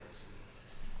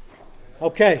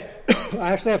Okay,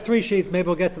 I actually have 3 sheets. Maybe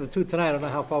we'll get to the 2 tonight. I don't know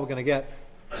how far we're going to get.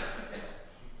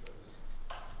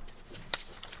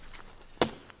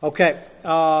 Okay,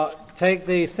 take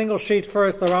the single sheet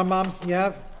first, the Rambam you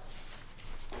have.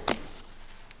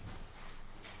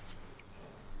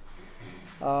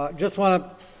 Just want to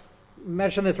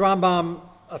mention this Rambam.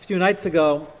 A few nights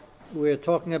ago, we were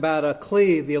talking about a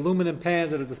kli, the aluminum pans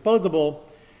that are disposable.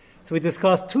 So we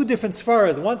discussed 2 different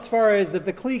svaras. One svara is that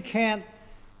the kli can't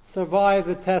survive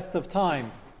the test of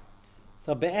time.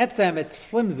 So be'etzem, it's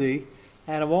flimsy,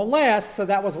 and it won't last, so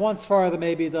that was one svara that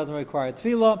maybe it doesn't require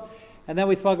tefillah. And then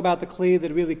we spoke about the kli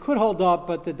that really could hold up,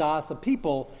 but the das of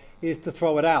people is to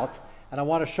throw it out. And I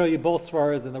want to show you both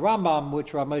svaras in the Rambam,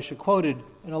 which Rav Moshe quoted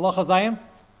in Allah Chazayim.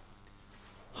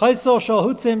 Chaysor shal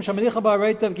hutzim shamanicha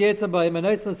ba'areitav g'yetza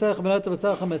ba'imanois l'sech b'not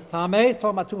l'sechem es tameh. Talking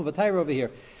about Tum V'Tayra over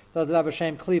here. Does it have a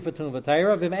shame kli for Tum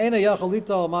V'Tayra? V'me'ena yachalita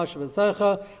al masha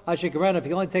v'secha ashikarena. If you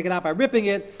can only take it out by ripping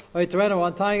it, or yitarena or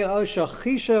untying it, o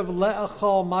shachishav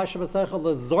le'achal masha v'secha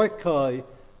l'zorkai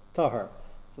tahar.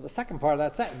 So the second part of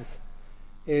that sentence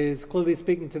is clearly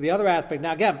speaking to the other aspect.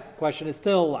 Now again, question is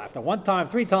still, after 1 time,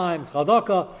 3 times,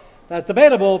 chazaka, that's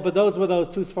debatable, but those were those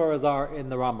 2 svaras are in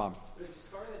the Rambam. But it's a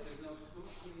svara that there's no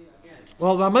kli again.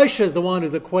 Well, Rav Moshe is the one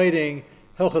who's equating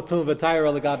Hilchas Tum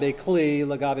V'Tayra Lagabe Kli,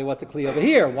 Lagabe what's a Kli over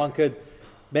here. One could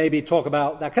maybe talk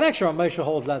about that connection. Rav Moshe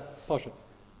holds that's Poshet.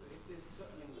 But if there's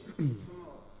tumah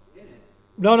in it.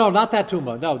 No, not that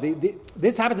Tumah. No,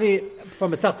 this happens to be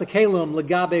from Masechta Kelim,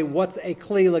 Lagabe what's a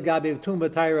Kli, Lagabe Tum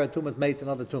V'Tayra, Tumas Mates, and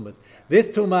other Tumas. This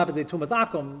Tumah is a Tumas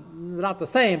Akum. They're not the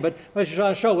same, but Moshe is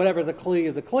trying to show whatever is a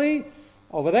Kli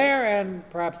over there, and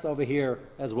perhaps over here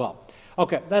as well.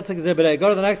 Okay, that's Exhibit A. Go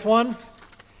to the next one.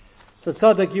 So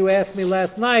Tzaddik, you asked me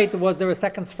last night, was there a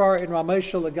second svara in Rav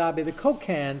Moshe Lagabe, the Coke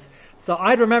cans? So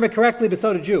I'd remember correctly, but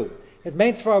so did you. His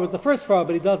main svara was the first svara,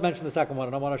 but he does mention the second one,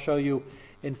 and I want to show you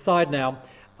inside now.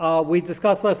 We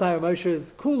discussed last night Rav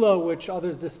Moshe's kula, which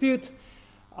others dispute.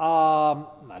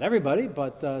 Not everybody,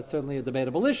 but certainly a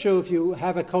debatable issue. If you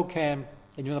have a Coke can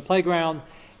and you're in the playground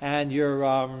and you're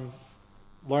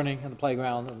learning in the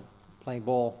playground and playing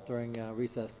ball during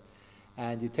recess,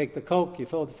 and you take the Coke, you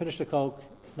finish the Coke,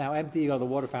 it's now empty, you go to the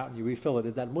water fountain, you refill it.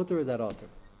 Is that mutter or is that aser?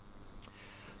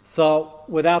 So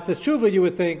without this tshuva, you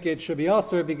would think it should be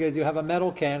aser because you have a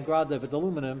metal can, grada, if it's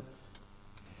aluminum.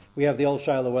 We have the old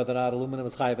shaila whether or not aluminum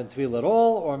is chayiv and tefillah at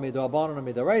all, or midabanan or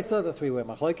midaraisa, the 3-way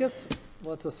machlekes.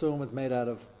 Let's assume it's made out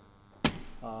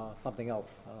of something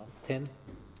else, tin,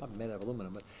 probably made out of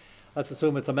aluminum, but let's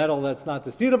assume it's a metal that's not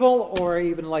disputable, or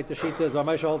even like the shita is, Rav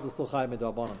Moshe holds it's still chayiv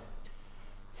midabanan.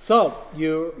 So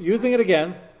you're using it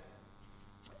again,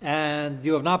 and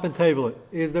you have not been tevel it.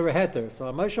 Is there a heter? So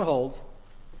Moshe holds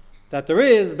that there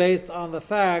is, based on the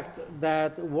fact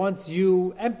that once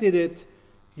you emptied it,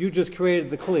 you just created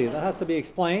the kli. That has to be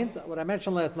explained. What I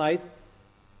mentioned last night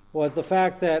was the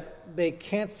fact that they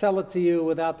can't sell it to you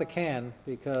without the can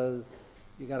because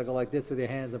you got to go like this with your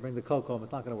hands and bring the Coke home.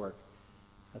 It's not going to work.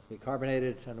 It has to be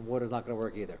carbonated, and the water's not going to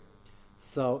work either.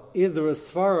 So is there a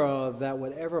svara that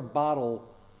whatever bottle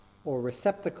or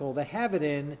receptacle they have it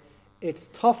in, it's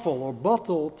tuffle or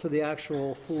bottle to the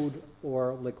actual food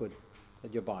or liquid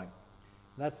that you're buying.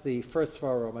 And that's the first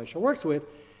svara Rav Moshe works with.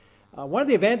 One of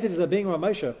the advantages of being Rav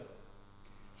Moshe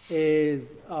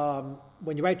is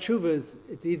when you write tshuvas,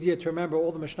 it's easier to remember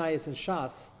all the Mishnayos and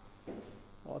Shas.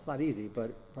 Well, it's not easy,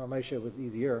 but Rav Moshe was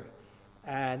easier.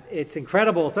 And it's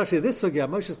incredible, especially this sugya.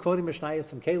 Moshe's quoting Mishnayos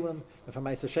from Kalim and from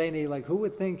Ma'aser Sheni. Like, who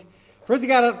would think? First you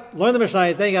got to learn the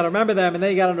Mishnayos, then you got to remember them, and then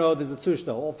you got to know there's a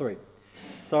tzushta, all 3.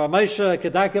 So Rav Moshe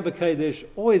Kedarka B'Kodesh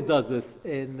always does this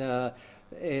in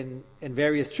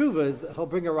various tshuvas. He'll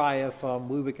bring a raya from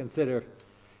we would consider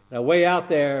way out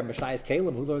there. Mishnayos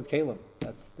Kalim. Who learns Kalim?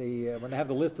 That's the when they have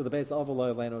the list of the base of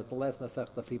Avaloy, it's the last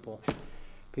masechta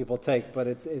people take, but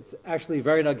it's actually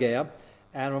very nagea.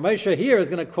 And Rav Moshe here is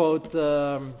going to quote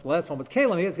the last one was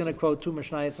Kalim. He is going to quote 2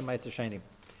 Mishnayos and Ma'aser Sheni.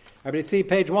 Everybody see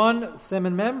page 1,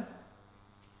 Siman Mem.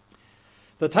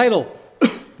 The title,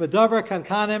 B'davar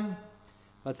Kankanim.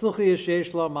 Matzluchi yish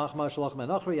yesh lo machma shalach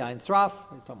menachri yain sraf.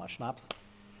 We're talking about schnapps.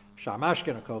 Shar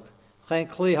mashkin or coke. Chen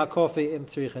kli hakofi im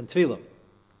tzrich and tefillah.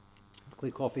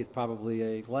 Kli coffee is probably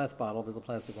a glass bottle because the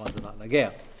plastic ones are not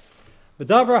nagea.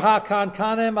 B'davar hakan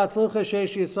kanem matzluchi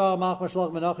yesh yisrael machma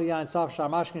shalach menachri yain sraf shar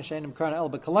mashkin shenim karna el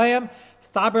b'kalayim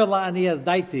staber la'aniyas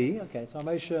daiti. Okay, so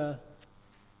Moshe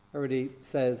already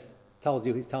tells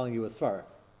you he's telling you a svara.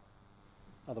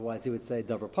 Otherwise, he would say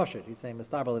davar pashut. He's saying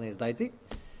mistaber la'aniyas daiti.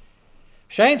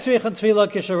 Shein tzrich and tefillah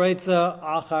kishareitza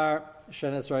achar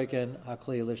shenes roiken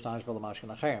hakli lishtash v'lamashkin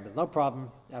acherim. There's no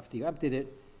problem after you emptied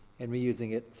it in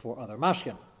reusing it for other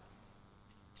mashkin.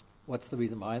 What's the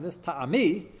reason behind this?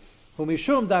 Ta'ami, hu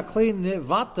mishum da kli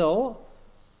nivato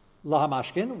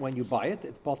lahamashkin. When you buy it,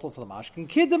 it's bottled to the mashkin.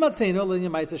 Kidem atzino linya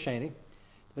ma'isa sheni.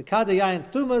 V'kada yayin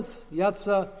stumas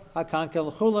yatsa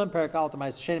hakankel chulam perakal to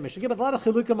ma'isa sheni. Mishnah give a lot of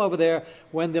chilukim over there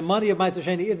when the money of ma'isa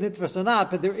sheni is nitfus or not,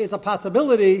 but there is a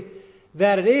possibility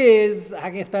that it is. How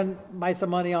can you spend ma'isa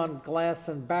money on glass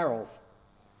and barrels?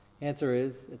 Answer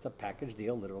is it's a package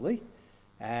deal, literally.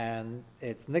 And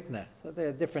it's nikna. So there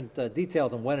are different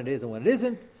details on when it is and when it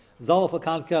isn't. Zolf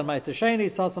l'kanka and ma'aser sheni,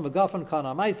 sasam v'gafen kan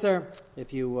on ma'aser.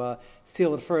 If you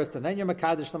seal it first and then you're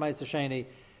makadosh the ma'aser sheni.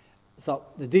 So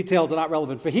the details are not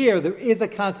relevant for here. There is a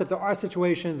concept. There are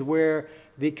situations where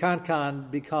the kankan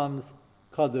becomes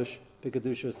kadosh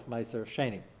b'kadushus ma'aser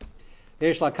sheni.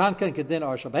 It's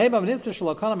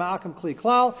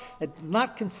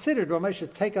not considered. Ramesh's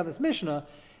take on this Mishnah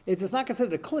it's not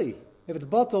considered a kli. If it's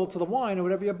bottled to the wine or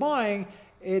whatever you're buying,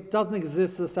 it doesn't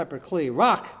exist as a separate kli.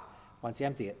 Rock, once you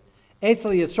empty it. It's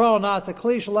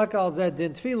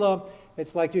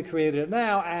like you created it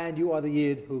now, and you are the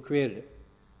yid who created it.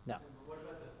 No. So, but what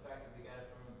about the fact that they got it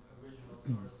from original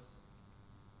source?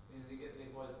 They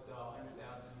bought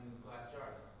 100,000 glass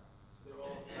jars, so they're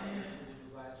all individual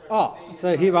glass jars.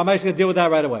 So Ramesh is going to deal with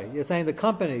that right away. You're saying the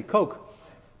company Coke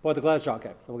bought the glass jar.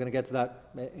 Okay, so we're going to get to that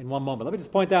in one moment. Let me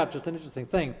just point out just an interesting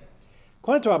thing.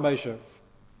 According to Ramesh,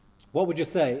 what would you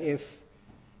say if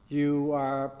you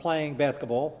are playing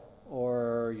basketball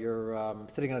or you're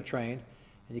sitting on a train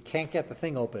and you can't get the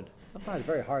thing open? Sometimes it's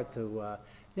very hard to...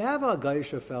 you have a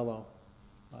Gaisha fellow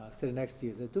sitting next to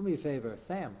you. Say, do me a favor,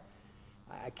 Sam,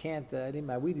 I can't... I need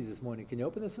my Wheaties this morning. Can you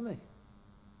open this for me?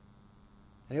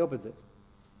 And he opens it.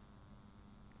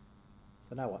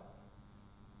 So now what?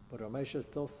 Would Ramesh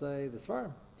still say the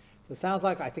Svarim? So it sounds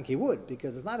like I think he would,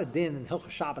 because it's not a din in Hilchah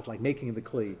Shabbos like making the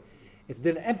kli. It's a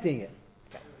din emptying it.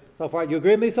 Okay. So far, you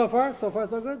agree with me so far? So far,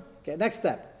 so good? Okay, next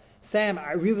step. Sam,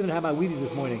 I really didn't have my Wheaties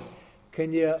this morning.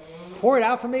 Can you pour it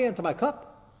out for me into my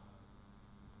cup?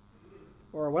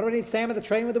 Or what do I need Sam at the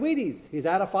train with the Wheaties? He's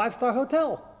at a 5-star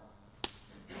hotel.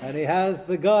 And he has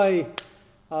the guy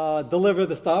deliver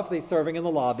the stuff they're serving in the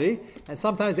lobby. And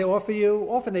sometimes they offer you,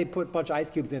 often they put a bunch of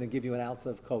ice cubes in and give you an ounce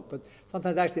of Coke, but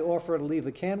sometimes they actually offer to leave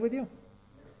the can with you.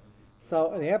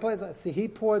 So in the airplane, see, he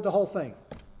poured the whole thing.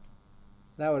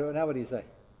 Now what do you say?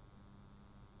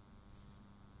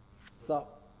 So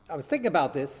I was thinking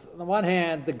about this. On the one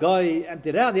hand, the guy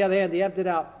emptied it out. On the other hand, he emptied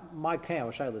out my can.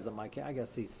 Well, Shaila isn't my can. I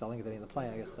guess he's selling it to me in the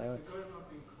plane. I guess.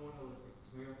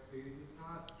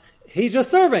 He's just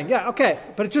serving. Yeah, okay.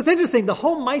 But it's just interesting. The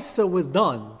whole maisa was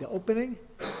done. The opening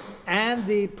and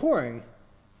the pouring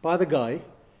by the guy.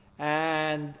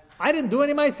 And I didn't do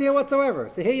any maisa here whatsoever.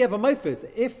 So here you have a maifis.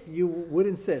 If you would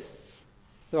insist,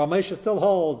 the Ramesha still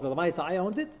holds that the maisa, I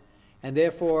owned it. And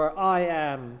therefore I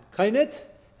am kainet.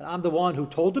 And I'm the one who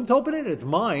told him to open it. And it's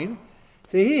mine.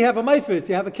 So here you have a maifis.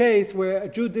 You have a case where a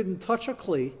Jew didn't touch a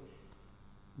kli.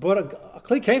 But a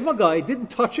kli came from a guy. Didn't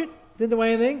touch it. Didn't do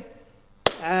anything.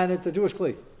 And it's a Jewish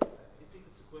kli. I think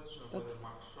it's a question of whether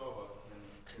machshava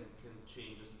can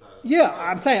change the status. Yeah,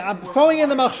 I'm saying, I'm throwing in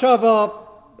the machshava.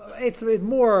 It's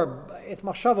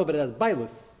machshava, but it has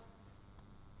bailus.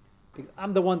 Because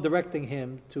I'm the one directing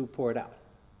him to pour it out.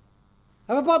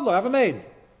 I have a butler, I have a maid.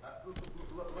 Let's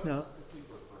No. ask a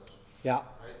simpler question. Yeah. Right?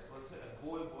 Let's say a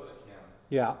boy bought a can.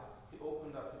 Yeah. He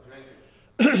opened up, he drank it,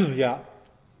 Yeah.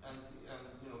 and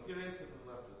he rinsed it and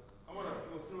left it. I want to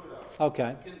throw it out.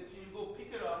 Okay. Can you go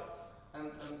pick it up and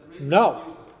rinse it No. and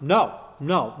use it?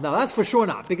 No, that's for sure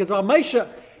not. Because Ramesha,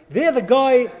 there the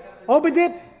guy opened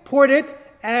it, poured it,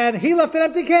 and he left an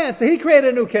empty can. So he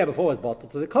created a new can before it was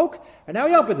bottled to the Coke, and now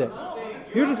he opened it.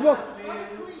 You just walked.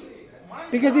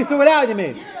 Because he threw it out, you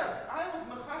mean? Yes, I was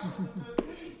machashiv to do it.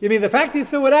 You mean the fact he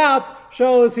threw it out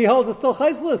shows he holds it still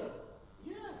chaysless?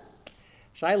 Yes.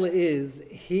 Shaila is,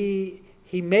 he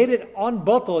made it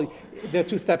unbottled. There are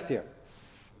two steps here.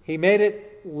 He made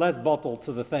it less bottled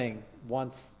to the thing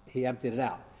once he emptied it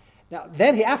out. Now,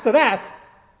 then after that,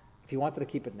 if he wanted to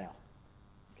keep it now,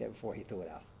 okay, before he threw it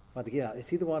out, wanted to get it out, is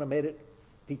he the one who made it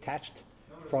detached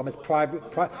from its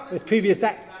previous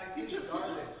act? He just took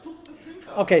the drink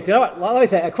out. Okay, so you know what? Well, let me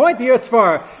say, according to your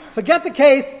Svar, forget the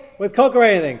case with Coke or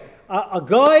anything. A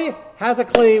guy has a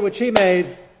kli which he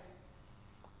made,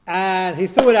 and he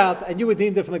threw it out, and you were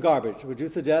deemed it from the garbage. Would you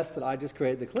suggest that I just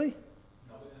create the kli? No,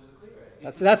 but it was a clear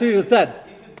idea. That's what you just said.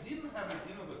 If it didn't have a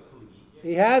din of a kli,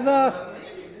 He has a... maybe.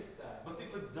 But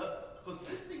if it does, because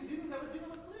this thing didn't have a din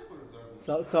of a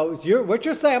kli, What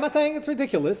you're saying, I'm not saying it's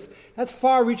ridiculous. That's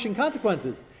far-reaching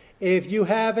consequences. If you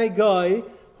have a guy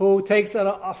who takes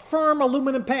a firm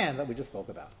aluminum pan that we just spoke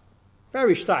about,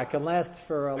 very stark, can last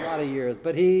for a lot of years,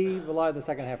 but he relied on the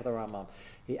second half of the Rambam.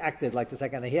 He acted like the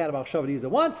second, he had a machshava to use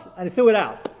it once, and he threw it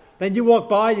out. Then you walk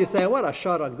by, you say, what a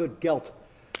shot on good gelt.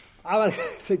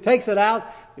 So he takes it out,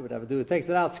 he would never do it, takes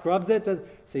it out, scrubs it, and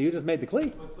so you just made the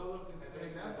kli.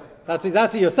 That's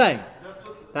what you're saying.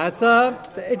 That's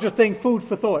interesting food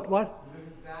for thought. What?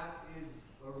 Because that is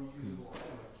a reusable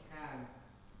item.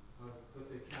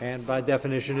 Can by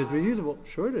definition is reusable.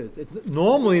 Sure it is. It's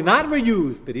normally not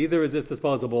reused, but either is this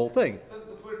disposable thing.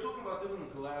 But we're talking about even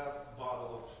a glass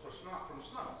bottle from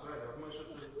schnapps, right? Rav Moshe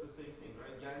says it's the same thing,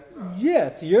 right?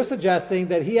 Yes, you're suggesting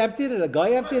that he emptied it, a guy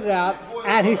emptied it out,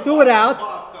 and he threw it out.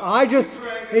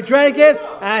 He drank it,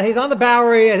 and he's on the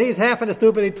Bowery, and he's half in the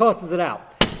stupid, he tosses it out.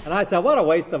 And I said, what a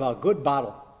waste of a good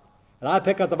bottle. And I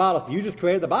pick up the bottle. So you just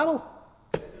created the bottle?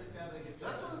 That's what it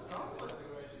sounds like.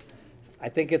 I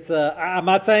think it's I'm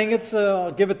not saying it's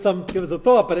give us a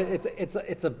thought, but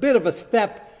it's a bit of a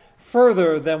step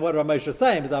further than what Ramesh is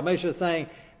saying. Because Ramesh is saying,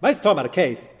 Ramesh is talking about a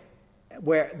case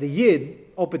where the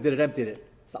Yid opened it and emptied it.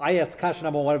 So I asked Kasha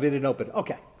number one if he didn't open it.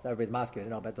 Okay, so everybody's masking it.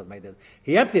 No, that doesn't make this.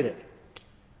 He emptied it.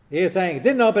 He is saying he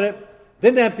didn't open it,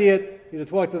 didn't empty it. He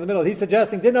just walked in the middle. He's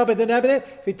suggesting didn't open it.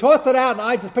 If he tossed it out and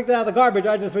I just picked it out of the garbage,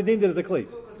 I just redeemed it as a kli.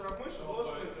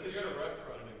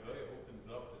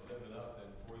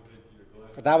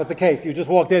 If that was the case, you just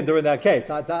walked in during that case.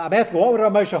 I'm asking, what would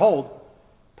Rav Moshe hold?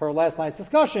 Per last night's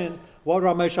discussion, what would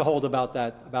Rav Moshe hold about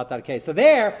that case? So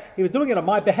there, he was doing it on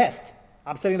my behest.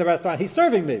 I'm sitting in the restaurant. He's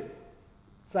serving me.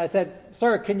 So I said,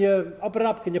 sir, can you open it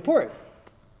up? Can you pour it?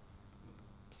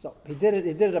 So he did it.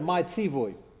 He did it at my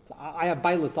tzivoy. I have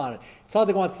bailus on it.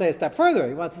 Tzaddik wants to say a step further.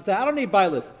 He wants to say, I don't need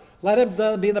bailus. Let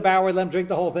him be in the Bowery, let him drink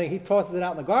the whole thing. He tosses it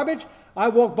out in the garbage. I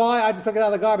walked by, I just took it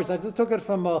out of the garbage. I just took it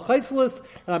from chayselis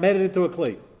and I made it into a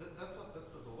kli. That's the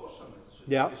lotion.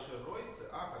 Yeah. It's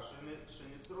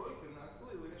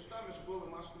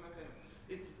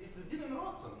a din in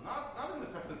rotzen, not in the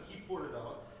fact that he poured it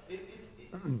out.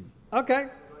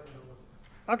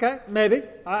 Okay, maybe.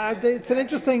 It's an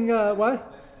interesting,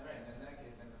 what?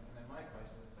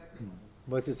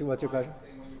 What's your question?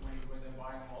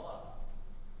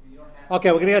 Okay,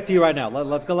 we're going to get to you right now.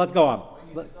 Let's go on.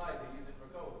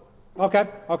 Okay.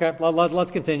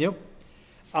 Let's continue.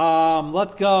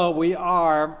 Let's go. We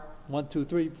are 1, 2,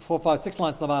 3, 4, 5, 6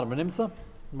 lines to the bottom. Nimsa,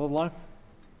 move along.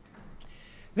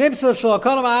 Nimsa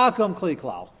shalakolam akum kli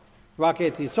klal.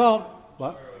 Rocket Yisrael.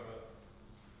 What?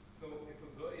 So if a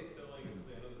guy is selling,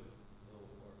 I know this is a little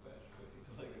far-fetched, but he's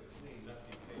selling a clean, not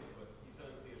the cake, but he's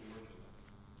selling clean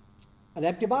merchandise. An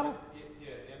empty bottle? Yeah,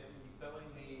 empty. He's selling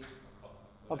me a cup.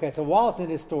 Okay, so while it's in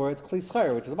his store, it's kli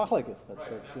schar, which is a machlekes. Right. Now,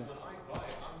 when I buy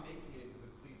it, I'm making it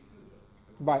with a kli suda.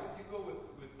 Right. If you go with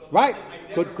something, Right.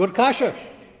 Good kasha.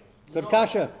 Good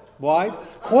kasha. Why?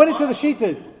 According to the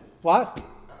Shitas. What?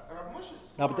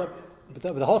 No, but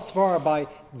the whole svara by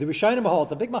the Rishonim hold,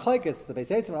 it's a big machlekes, the Beis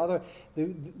Yosef and other,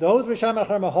 those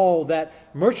Rishonim hold that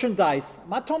merchandise, I'm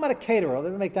not talking about a caterer,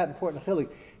 let me make that important.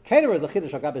 Caterer is a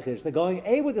chiddush, agabe chiddush. They're going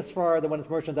with the svara that when it's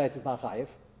merchandise, it's not chayiv.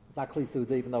 It's not kli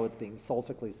suda, even though it's being sold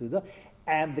for kli suda.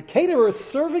 And the caterer is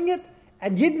serving it,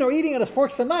 and Yidden are eating it as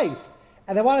forks and knives.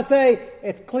 And they want to say,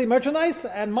 it's kli merchandise,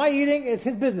 and my eating is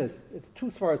his business. It's two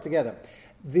svaras together.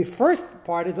 The first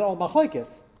part is all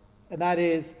machlekes, and that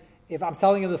is, if I'm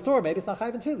selling in the store, maybe it's not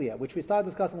chayv and tefillah, which we started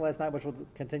discussing last night, which we'll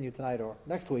continue tonight or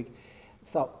next week.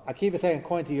 So Akiva is saying,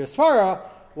 according to your svara,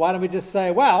 why don't we just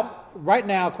say, well, right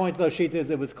now, according to those shitas,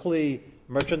 it was kli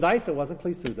merchandise, it wasn't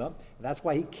kli suda. And that's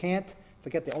why he can't,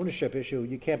 forget the ownership issue,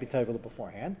 you can't be tevel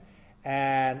beforehand.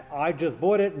 And I just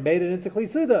bought it and made it into kli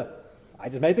suda. So I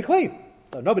just made the kli.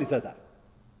 So nobody says that.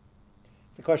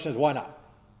 The question is, why not?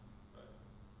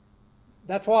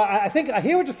 That's why I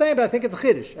hear what you're saying, but I think it's a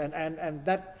chiddush. And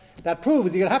that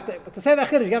proves you're going to have to say that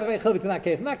chiddush, you have to make chilbit in that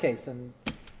case, and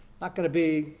not going to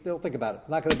be, don't think about it,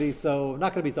 not going to be so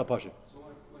pushy. So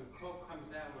when Coke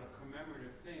comes out with a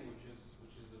commemorative thing, which is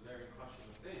a very kosher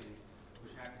thing,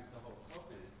 which happens to hold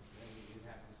Coke in it, then you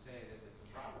have to say that it's a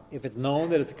problem. If it's known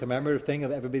that it's a commemorative thing,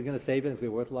 of everybody's going to save it, it's going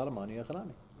to be worth a lot of money. Now they're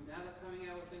coming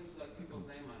out with things like people's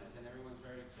name on it, and everyone's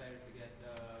very excited to get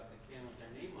the can with their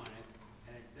name on it,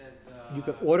 and it says... You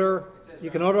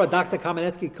can order a Dr.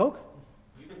 Kamenetsky Coke?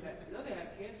 No, they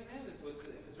have cans with names. So if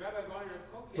it's Rabbi Varner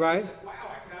Coke can, right. Like, wow,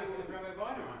 I found it with Rabbi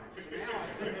Varner on it. So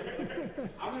now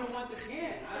I'm going to want the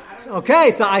can. I don't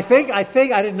Okay, so I think I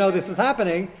didn't know this was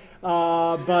happening,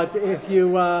 but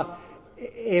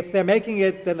if they're making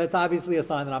it, then that's obviously a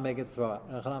sign that I'm making it throw out.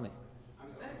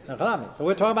 So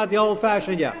we're talking about the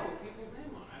old-fashioned, yeah.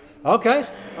 Okay.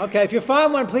 If you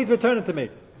find one, please return it to me.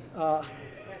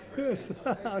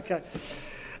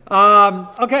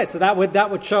 Okay. So that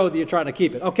would show that you're trying to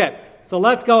keep it. Okay. so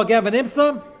let's go again.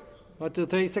 V'nimsa, 1, 2,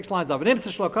 3, 6 lines of V'nimsa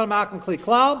shlokon makom kli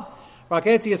klal,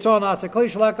 raketzi yisrael nasa kli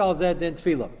shlek al zed din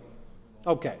tefillah.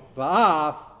 Okay,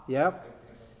 va'af, yep.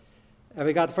 Have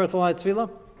we got the first one, tefillah?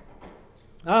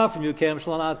 From you came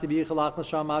shlonasi b'yichalach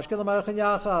l'sham mashkin l'marachin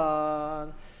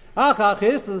yachan. Achachis,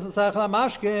 this is Sechla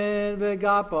Mashkin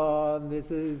v'gapon.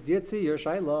 This is Yitzi, your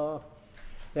Shaila.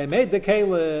 They made the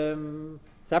kalim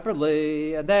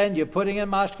separately, and then you're putting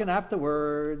in mashkin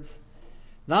afterwards.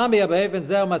 Nami abev and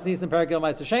zel masnis and perigil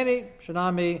ma'aser sheni.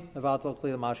 Shanami nevatel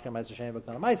kli mashkin ma'aser sheni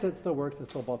v'kana ma'aser. It still works. It's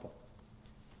still bottle.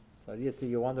 So Yitzi,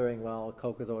 you're wondering. Well,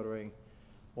 Coke is ordering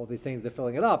all these things. They're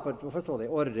filling it up, but first of all, they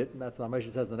ordered it, and that's what Moshe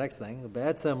says the next thing.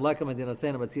 Be'etzem lekem and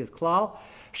dinasein matzias klal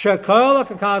shekol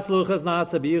kakas luchas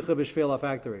nasa biyucha b'shvil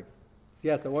factory. So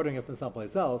yes, they're ordering it from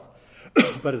someplace else,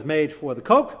 but it's made for the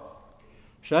Coke.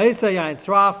 Sha'isa yain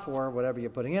sraf, or whatever you're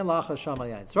putting in, lacha shama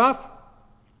yain sraf,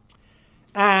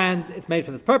 and it's made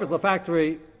for this purpose. The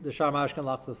factory, the shar mashkin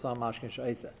lachsa sam mashkin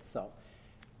sha'isa. So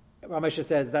Ramesha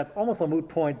says that's almost a moot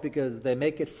point because they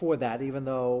make it for that, even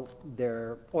though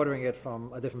they're ordering it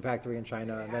from a different factory in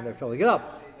China and then they're filling it up.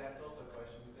 Nowadays, that's also a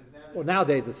question because Well,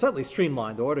 nowadays it's certainly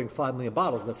streamlined. They're ordering 5 million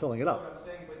bottles and they're filling it What up. I'm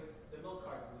saying, but the milk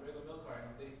cartons, the regular milk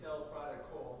cartons, they sell a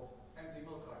product called empty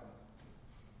milk cartons.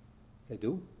 They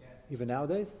do? Yes. Even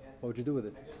nowadays? Yes. What would you do with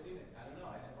it? I just seen it. I don't know.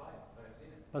 I didn't buy it, but I've seen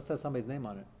it. Must have somebody's name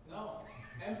on it. No,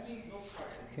 empty milk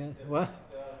cartons. Okay, The, what?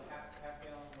 The half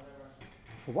gallon, whatever.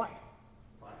 For what?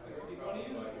 What do you want to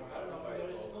use it for? I don't know. For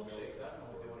delicious milkshakes, I don't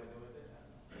know what they want to do with it.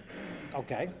 I don't know.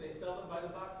 Okay. They sell them by the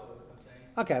box, all I'm saying.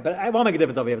 Okay, but I won't make a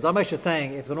difference over here. Because I'm just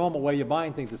saying, if the normal way you're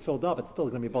buying things is filled up, it's still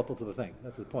going to be bottled to the thing.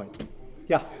 That's the point.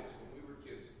 Yeah. When we were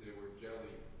kids, there were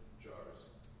jelly jars,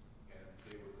 and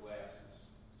they were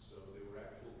glasses. So they were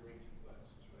actual drinking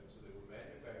glasses, right? So they were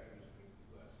manufacturers of drinking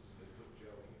glasses, and they put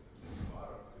jelly in them. They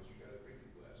bought them because you got a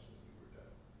drinking glass when you were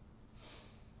done.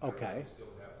 Okay. They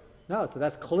still have them. No, so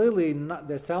that's clearly not,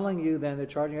 they're selling you, then they're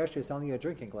charging you extra, selling you a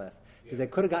drinking glass. Because they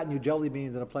could have gotten you jelly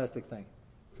beans in a plastic thing.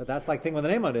 So that's like thing with a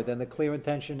name on it. Then the clear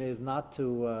intention is not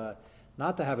to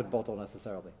have it bottled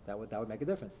necessarily. That would make a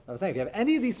difference. I was saying, if you have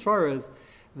any of these furrows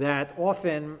that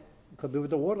often could be with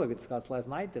the water, like we discussed last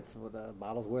night, that's where the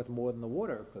bottle's worth more than the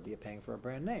water. It could be paying for a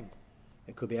brand name.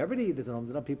 It could be everybody. There's an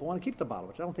enough people want to keep the bottle,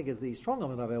 which I don't think is the strong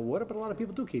element of water, but a lot of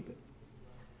people do keep it.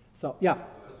 So, yeah.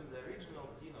 Because in the original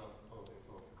tin of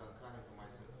Kankani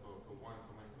for wine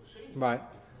for Meiser Sheni, Right. it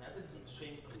had a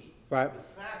Sheni Kli. Right. The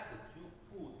fact that you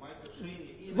put Meiser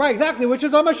Sheni in Right, exactly, which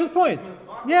is Ramesh's point.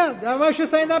 Yeah, Ramesh's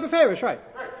saying that beferish, right.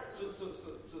 Right. So So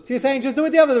you're saying just do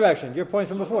it the other direction, your point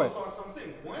from before. So I'm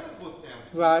saying when it was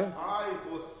empty, Right.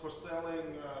 it was for selling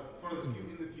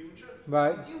in the future.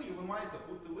 Right. Until you Lemaisa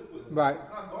put the liquid in Right. it's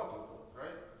not bottled,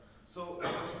 right? So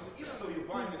even though you're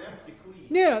buying an empty Kli,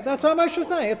 Yeah, that's what Moshe's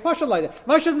saying. It's partial like that.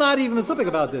 Moshe's not even specific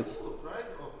about this. right?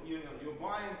 You're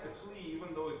buying a Kli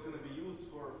even though it's going to be used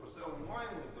for selling wine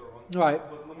later on. Right.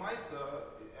 But Lemaisa,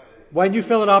 When you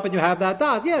fill it up and you have that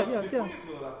dots, yeah. before you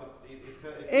fill it up,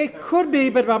 It could be,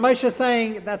 but Ramesh is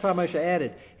saying, that's what Ramesh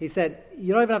added. He said,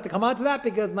 you don't even have to come on to that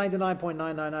because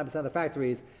 99.999% of the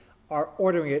factories are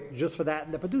ordering it just for that,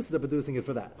 and the producers are producing it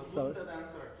for that. But So, wouldn't that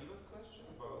answer Akiva's question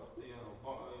about the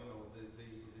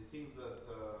things that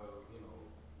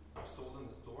are sold in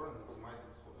the store and it's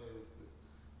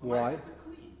Why? It's a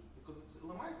Kli because it's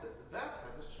Lemaisa that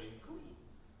has a shame Kli.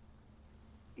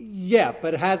 yeah,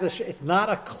 but it has it's not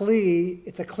a kli,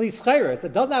 it's a kli scheiris.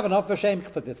 It doesn't have enough of a shame,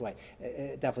 put it this way.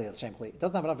 It definitely has a shame kli. It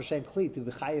doesn't have enough of a shame kli to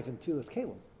be chayiv in tulas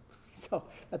kalim. So,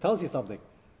 that tells you something.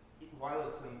 While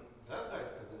it's in that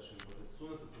guy's possession, but as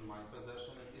soon as it's in my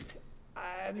possession,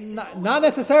 Not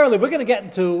necessarily. We're going to get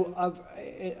into.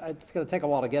 It's going to take a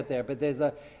while to get there, but there's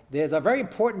a very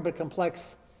important but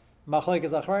complex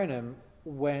machlekes achronim.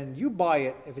 When you buy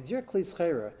it, if it's your kli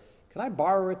schera, can I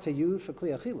borrow it to use for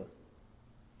kli achila?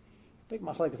 Big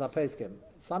machlekes apeskim.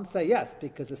 Some say yes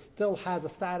because it still has a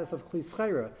status of kli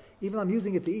schera, even though I'm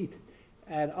using it to eat.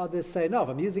 And others say no. If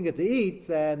I'm using it to eat,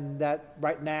 then that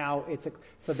right now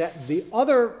so that the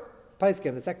other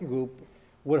peskim, the second group,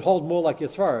 would hold more like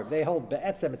Yisrael. They hold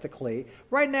be'etzem, it's a kli.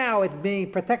 Right now, it's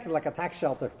being protected like a tax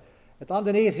shelter. It's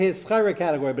underneath his schera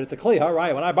category, but it's a kli. All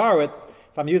right, when I borrow it,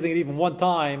 if I'm using it even one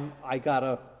time, I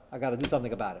gotta do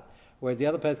something about it. Whereas the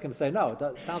other peskim say no.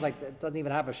 It sounds like it doesn't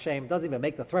even have a shame. It doesn't even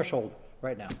make the threshold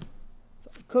right now.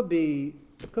 So it could be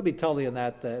totally in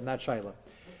that shaila.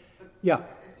 Yeah. I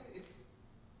think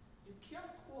you can't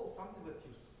call something that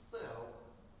you sell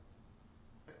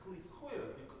a kli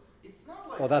schoira because it's not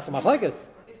like. Well, that's a machlekes.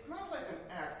 It's not like an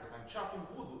axe that I'm chopping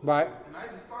wood with. Right. And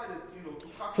I decided, to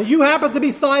cut. So you happen to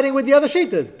be siding with the other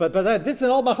shitas, but this is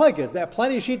an old machlekes. There are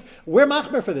plenty of sheet. We're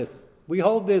machmer for this. We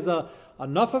hold there's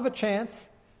enough of a chance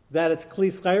that it's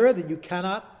kli schayra that you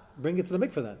cannot bring it to the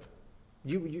mikveh then.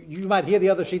 You might hear the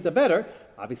other shita better,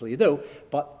 obviously you do,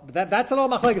 but that's an all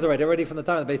machlekes already from the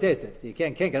time of the Beis Yosef, so you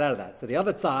can't get out of that. So the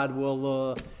other side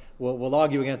will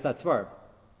argue against that svar.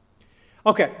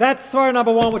 Okay, that's svar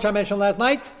number 1, which I mentioned last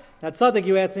night. That tzaddik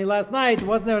you asked me last night,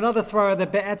 wasn't there another svar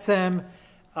that be'etzem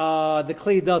the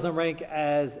kli doesn't rank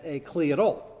as a kli at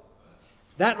all?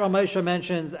 That Ramosha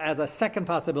mentions as a second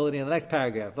possibility in the next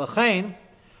paragraph. V'chein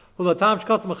hulatam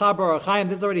shkotzim mechaber archaim.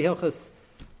 This is already hilchos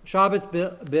Shabbos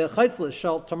bechaislis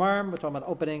shel tamarim. We're talking about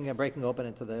opening and breaking open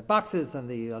into the boxes and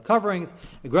the coverings.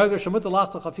 Gregor shemut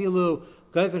alach chafilu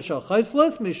goyven shel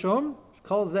chaislis mishum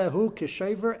kol zehu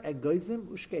kishaver egoizim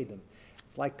ushkedim.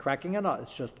 It's like cracking a nut.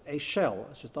 It's just a shell.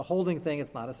 It's just a holding thing.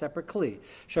 It's not a separate kli.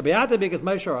 Shabiyata because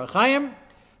Moshe archaim.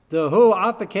 He says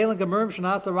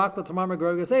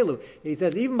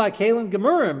even by Kalim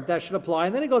Gemurim that should apply,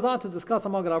 and then he goes on to discuss a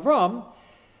Magen Avram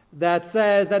that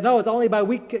says that no, it's only by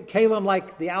weak Kalim,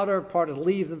 like the outer part is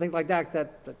leaves and things like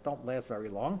that don't last very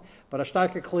long. But a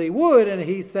starker Kli would, and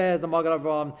he says the Magen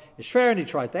Avram is fair, and he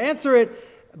tries to answer it.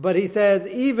 But he says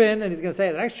even, and he's going to say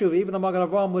in the next tshuva, even the Magen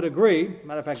Avram would agree.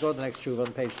 Matter of fact, go to the next tshuva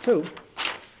on page 2.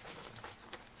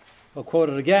 We'll quote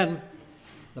it again,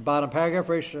 the bottom paragraph,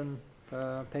 page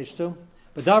 2.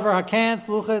 But davar hakan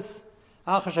sluchas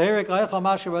achash hahirik aychal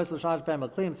mashir v'es l'shash ben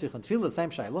maklim tzichan tefillah,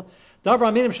 same shayla.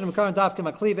 Davar aminim shem mekarim dafke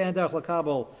makliv and derech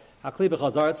lakabel akli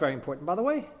b'chazar. It's very important, by the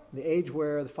way. The age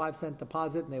where the 5-cent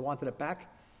deposit and they wanted it back,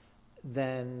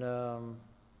 then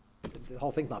the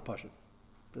whole thing's not pushing.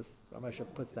 Just Ramosha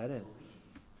puts that in.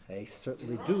 They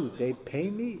certainly do. They pay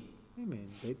me. I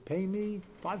mean, they pay me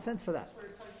 5 cents for that.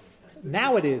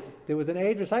 Now it is. There was an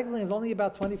age recycling is only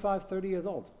about 25, 30 years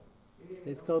old.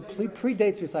 It's called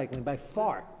predates recycling by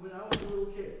far. When I was a little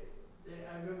kid, I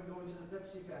remember going to the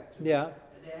Pepsi factory. Yeah. And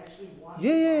they actually washed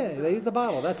they use the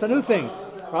bottle. That's a new thing.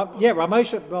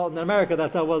 Ramosha, well, in America,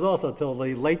 that's how it was also till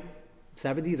the late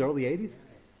 70s, early 80s.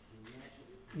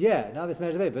 Yeah, now they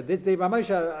smash the date. But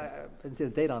Ramosha, I didn't see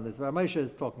the date on this, but Ramosha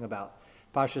is talking about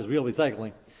Pasha's real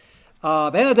recycling.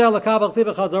 Again,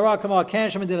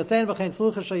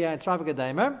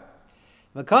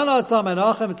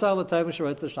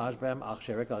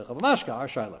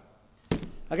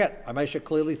 Ramosha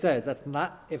clearly says that's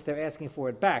not if they're asking for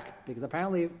it back, because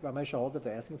apparently Ramosha holds if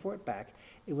they're asking for it back,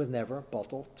 it was never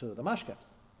bottled to the mashka.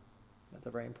 That's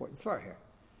a very important svar here.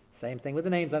 Same thing with the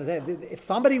names. If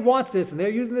somebody wants this and they're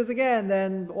using this again,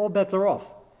 then all bets are off.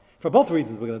 For both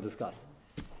reasons we're going to discuss.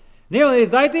 Like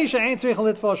he said in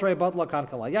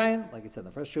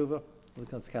the first tshuva,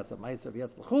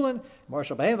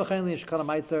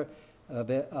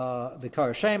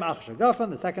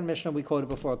 the second Mishnah we quoted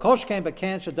before, and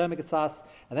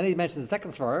then he mentions the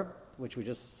second svar, which we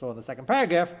just saw in the second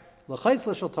paragraph,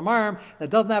 that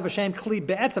doesn't have a shame kli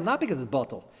be'etzem, not because it's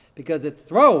bottle, because it's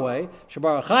throwaway.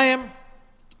 Shabar Chaim,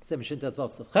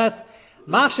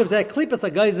 Machshav zeh klipas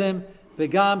agayzim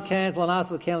v'gam kans lanas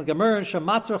l'ken l'gamer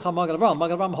shematzrcha Magen Avram.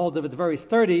 Magen Avram holds if it's very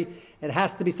sturdy, it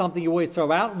has to be something you always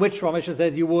throw out, which Ramosha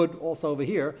says you would also over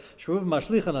here. Shruv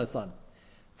mashlichan osan.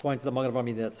 Going to the Magen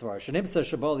Avram that's far. Shenimsa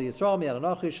shabali Yisrael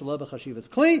miyadanochi shelo b'chashivas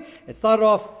kli. It started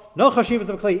off no chashivas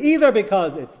of kli, either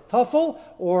because it's tuffle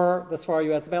or the svar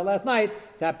you asked about last night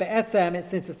that be'etzem,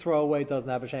 since it's throwaway, doesn't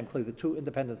have a shem kli. The two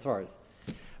independent svars.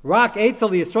 Rak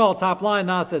eitzel Yisrael top line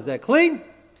now says kli.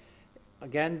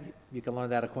 Again, you can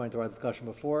learn that according to our discussion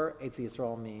before. Eitzel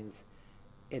Yisrael means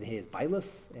in his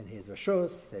bailus, in his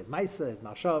reshus, his maisa, his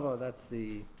mashava. That's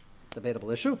the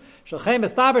debatable issue. Not when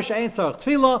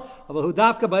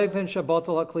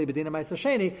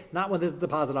there's a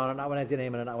deposit on it, not when it has your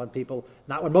name in it, not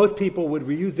when most people would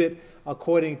reuse it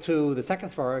according to the second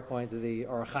svar, according to the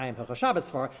Or Chaim Hachashabas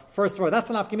svar. First svar, that's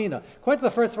an afkamina. According to the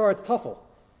first svar, it's tuffle.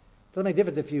 It doesn't make a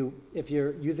difference if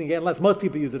you're using it, unless most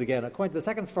people use it again. According to the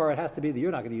second svar, it has to be that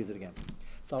you're not going to use it again.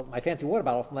 So my fancy water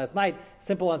bottle from last night,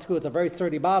 simple unscrew, it's a very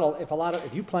sturdy bottle. If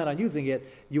you plan on using it,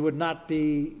 you would not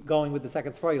be going with the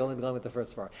second svar, you'd only be going with the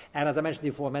first svar. And as I mentioned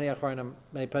before, many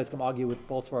places can argue with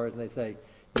both svars, and they say,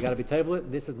 you got to be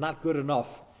tevlit. This is not good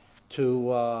enough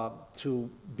to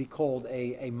be called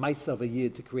a maisa of a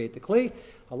yid to create the kli.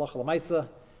 Halacha l'maisa,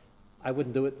 I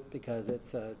wouldn't do it because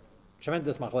it's a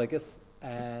tremendous machlekes.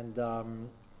 And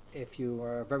if you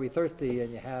are very thirsty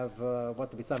and you have what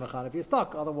to be samachan, if you're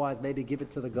stuck, otherwise maybe give it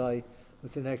to the guy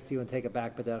who's sitting next to you and take it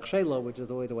back. But derech shelo, which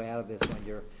is always a way out of this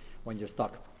when you're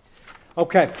stuck.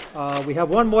 Okay, we have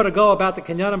one more to go about the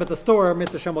kinyanim at the store.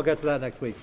 Mr. Shem will get to that next week.